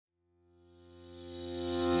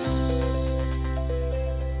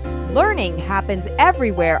Learning happens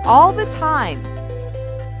everywhere all the time.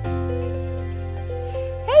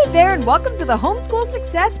 Hey there, and welcome to the Homeschool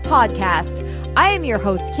Success Podcast. I am your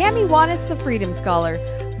host, Cami Wanis, the Freedom Scholar.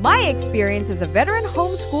 My experience as a veteran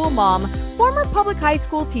homeschool mom, former public high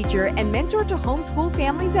school teacher, and mentor to homeschool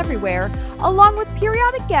families everywhere, along with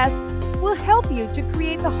periodic guests, will help you to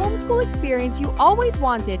create the homeschool experience you always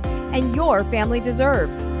wanted and your family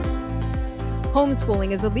deserves.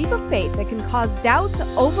 Homeschooling is a leap of faith that can cause doubt,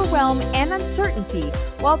 overwhelm, and uncertainty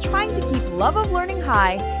while trying to keep love of learning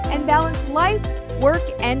high and balance life, work,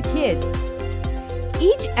 and kids.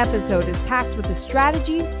 Each episode is packed with the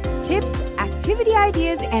strategies, tips, activity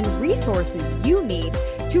ideas, and resources you need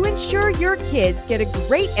to ensure your kids get a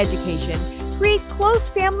great education, create close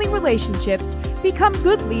family relationships, become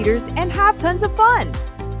good leaders, and have tons of fun.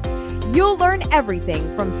 You'll learn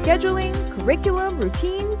everything from scheduling, curriculum,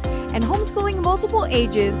 routines, and homeschooling multiple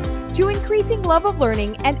ages to increasing love of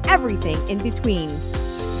learning and everything in between.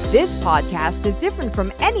 This podcast is different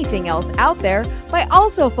from anything else out there by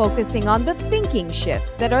also focusing on the thinking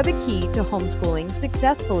shifts that are the key to homeschooling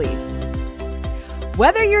successfully.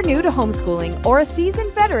 Whether you're new to homeschooling or a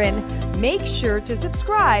seasoned veteran, make sure to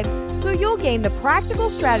subscribe so you'll gain the practical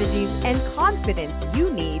strategies and confidence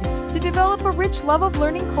you need to develop a rich love of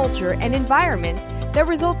learning culture and environment that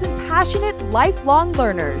results in passionate, lifelong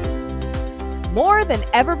learners. More than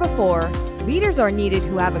ever before, leaders are needed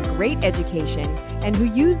who have a great education and who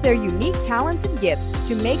use their unique talents and gifts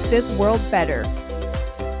to make this world better.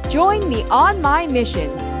 Join me on my mission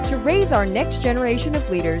to raise our next generation of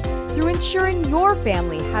leaders through ensuring your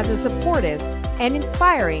family has a supportive and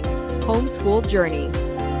inspiring homeschool journey.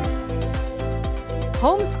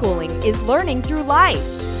 Homeschooling is learning through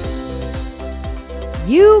life.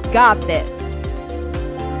 You got this.